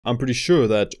I'm pretty sure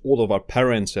that all of our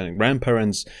parents and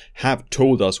grandparents have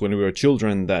told us when we were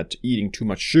children that eating too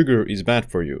much sugar is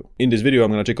bad for you. In this video,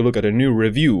 I'm going to take a look at a new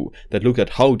review that looked at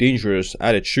how dangerous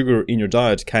added sugar in your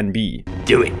diet can be.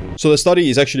 Do it! So the study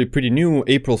is actually pretty new,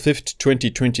 April 5th,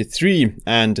 2023,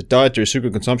 and Dietary Sugar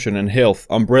Consumption and Health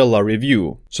Umbrella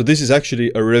Review. So this is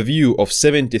actually a review of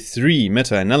 73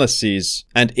 meta-analyses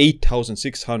and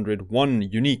 8,601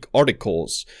 unique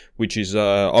articles, which is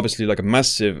obviously like a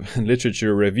massive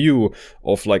literature review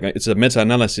of it's a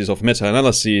meta-analysis of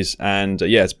meta-analyses, and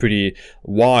yeah, it's pretty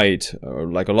wide,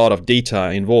 like a lot of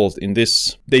data involved in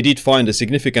this. They did find a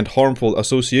significant harmful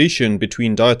association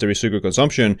between dietary sugar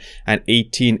consumption and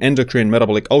 18 endocrine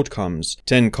metabolic outcomes,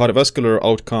 10 cardiovascular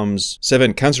outcomes,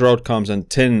 7 cancer outcomes, and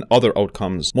 10 other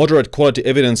outcomes. Moderate quality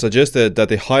evidence suggested that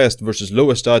the highest versus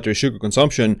lowest dietary sugar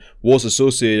consumption was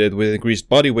associated with increased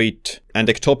body weight and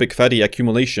ectopic fatty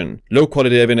accumulation. Low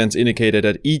quality evidence indicated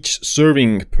that each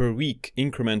serving per week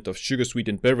increment of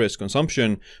sugar-sweetened beverage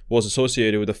consumption was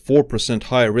associated with a 4%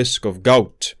 higher risk of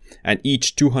gout, and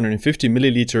each 250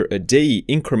 milliliter a day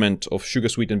increment of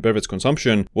sugar-sweetened beverage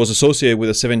consumption was associated with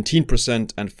a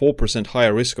 17% and 4%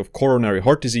 higher risk of coronary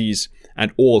heart disease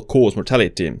and all-cause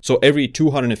mortality. So every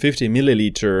 250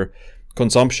 milliliter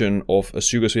consumption of a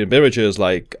sugar-sweetened beverages,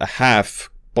 like a half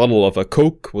bottle of a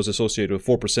Coke, was associated with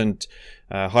 4%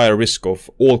 higher risk of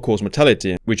all-cause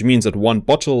mortality, which means that one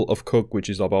bottle of Coke, which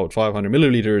is about 500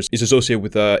 milliliters, is associated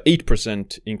with a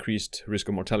 8% increased risk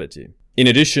of mortality. In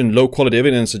addition, low-quality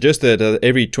evidence suggested that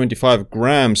every 25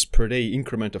 grams per day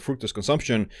increment of fructose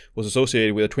consumption was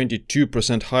associated with a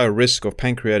 22% higher risk of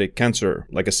pancreatic cancer.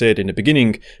 Like I said in the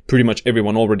beginning, pretty much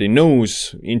everyone already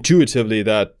knows intuitively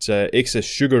that excess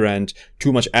sugar and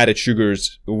too much added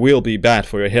sugars will be bad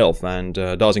for your health and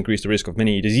does increase the risk of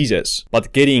many diseases.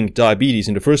 But getting diabetes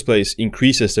in the first place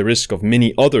increases the risk of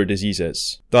many other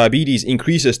diseases. Diabetes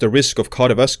increases the risk of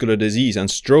cardiovascular disease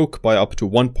and stroke by up to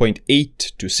 1.8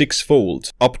 to 6-fold.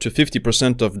 Up to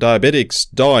 50% of diabetics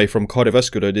die from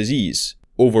cardiovascular disease.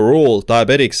 Overall,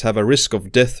 diabetics have a risk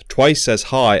of death twice as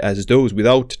high as those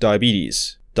without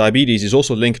diabetes. Diabetes is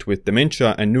also linked with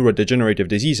dementia and neurodegenerative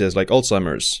diseases like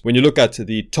Alzheimer's. When you look at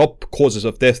the top causes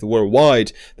of death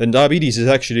worldwide, then diabetes is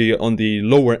actually on the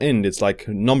lower end. It's like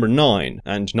number 9,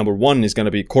 and number 1 is going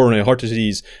to be coronary heart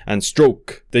disease and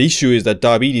stroke. The issue is that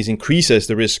diabetes increases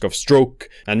the risk of stroke,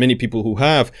 and many people who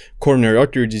have coronary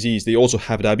artery disease, they also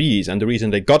have diabetes, and the reason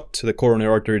they got the coronary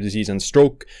artery disease and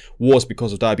stroke was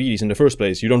because of diabetes in the first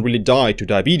place. You don't really die to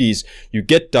diabetes, you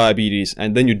get diabetes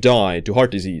and then you die to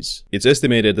heart disease. It's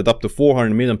estimated that up to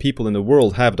 400 million people in the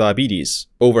world have diabetes.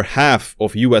 Over half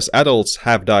of US adults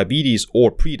have diabetes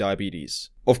or pre-diabetes.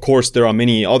 Of course, there are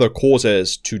many other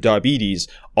causes to diabetes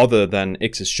other than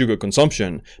excess sugar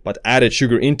consumption, but added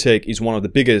sugar intake is one of the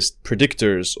biggest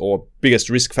predictors or biggest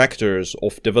risk factors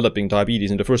of developing diabetes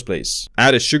in the first place.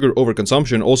 Added sugar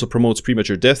overconsumption also promotes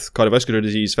premature death, cardiovascular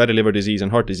disease, fatty liver disease,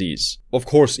 and heart disease. Of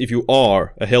course, if you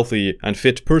are a healthy and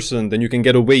fit person, then you can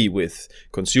get away with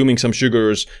consuming some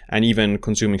sugars and even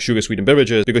consuming sugar-sweetened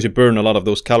beverages because you burn a lot of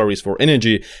those calories for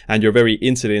energy and you're very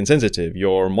insulin sensitive.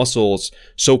 Your muscles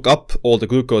soak up all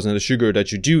the glucose and the sugar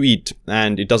that you do eat,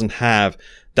 and it doesn't have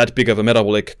that big of a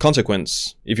metabolic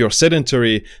consequence. If you're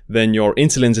sedentary, then your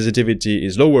insulin sensitivity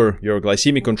is lower, your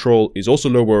glycemic control is also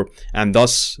lower, and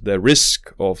thus the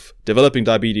risk of developing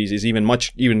diabetes is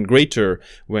even greater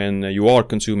when you are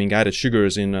consuming added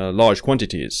sugars in large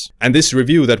quantities. And this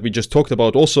review that we just talked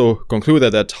about also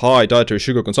concluded that high dietary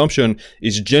sugar consumption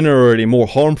is generally more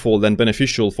harmful than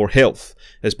beneficial for health,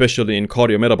 especially in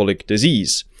cardiometabolic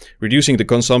disease. Reducing the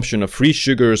consumption of free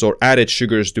sugars or added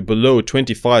sugars to below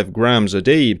 25 grams a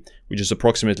day, which is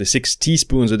approximately 6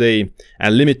 teaspoons a day,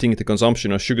 and limiting the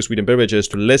consumption of sugar-sweetened beverages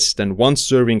to less than 1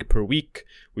 serving per week,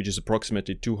 which is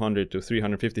approximately 200 to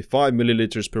 355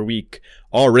 milliliters per week,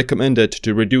 are recommended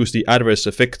to reduce the adverse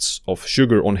effects of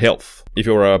sugar on health. If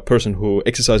you're a person who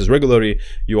exercises regularly,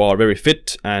 you are very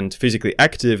fit and physically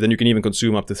active, then you can even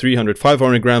consume up to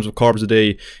 300-500 grams of carbs a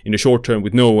day in the short term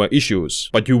with no issues.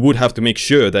 But you would have to make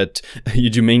sure that you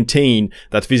do maintain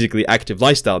that physically active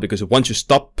lifestyle, because once you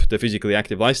stop the physically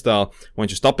active lifestyle,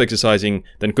 once you stop exercising,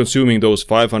 then consuming those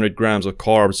 500 grams of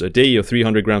carbs a day or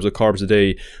 300 grams of carbs a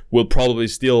day will probably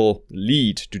still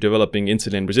lead to developing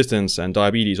insulin resistance and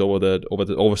diabetes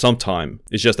over some time.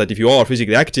 It's just that if you are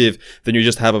physically active, then you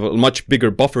just have a much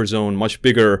bigger buffer zone, much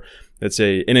bigger let's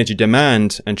say, energy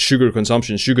demand and sugar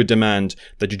consumption, sugar demand,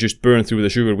 that you just burn through the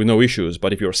sugar with no issues.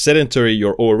 But if you're sedentary,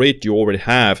 you're overweight, you already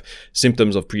have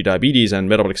symptoms of prediabetes and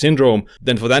metabolic syndrome,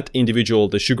 then for that individual,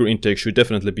 the sugar intake should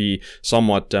definitely be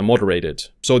somewhat moderated.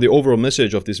 So the overall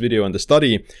message of this video and the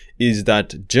study is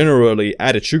that generally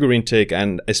added sugar intake,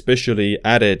 and especially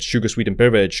added sugar-sweetened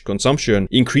beverage consumption,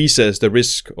 increases the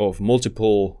risk of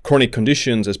multiple chronic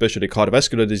conditions, especially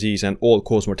cardiovascular disease and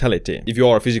all-cause mortality. If you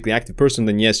are a physically active person,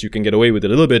 then yes, you can get away with it a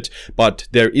little bit, but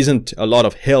there isn't a lot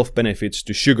of health benefits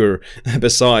to sugar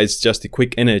besides just the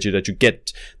quick energy that you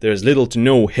get. There's little to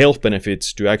no health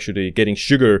benefits to actually getting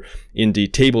sugar in the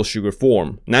table sugar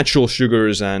form. Natural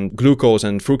sugars and glucose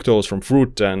and fructose from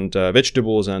fruit and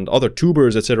vegetables and other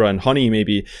tubers, etc., and honey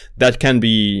maybe, that can be,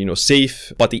 you know,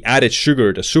 safe, but the added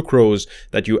sugar, the sucrose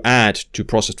that you add to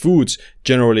processed foods,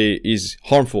 generally is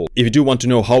harmful. If you do want to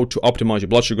know how to optimize your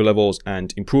blood sugar levels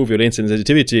and improve your insulin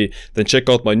sensitivity, then check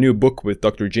out my new book with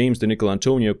Dr. James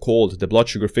DeNicolantonio called The Blood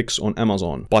Sugar Fix on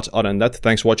Amazon. But other than that,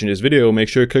 thanks for watching this video. Make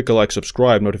sure you click a like,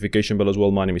 subscribe, notification bell as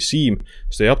well. My name is Siim.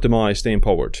 Stay optimized, stay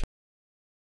empowered.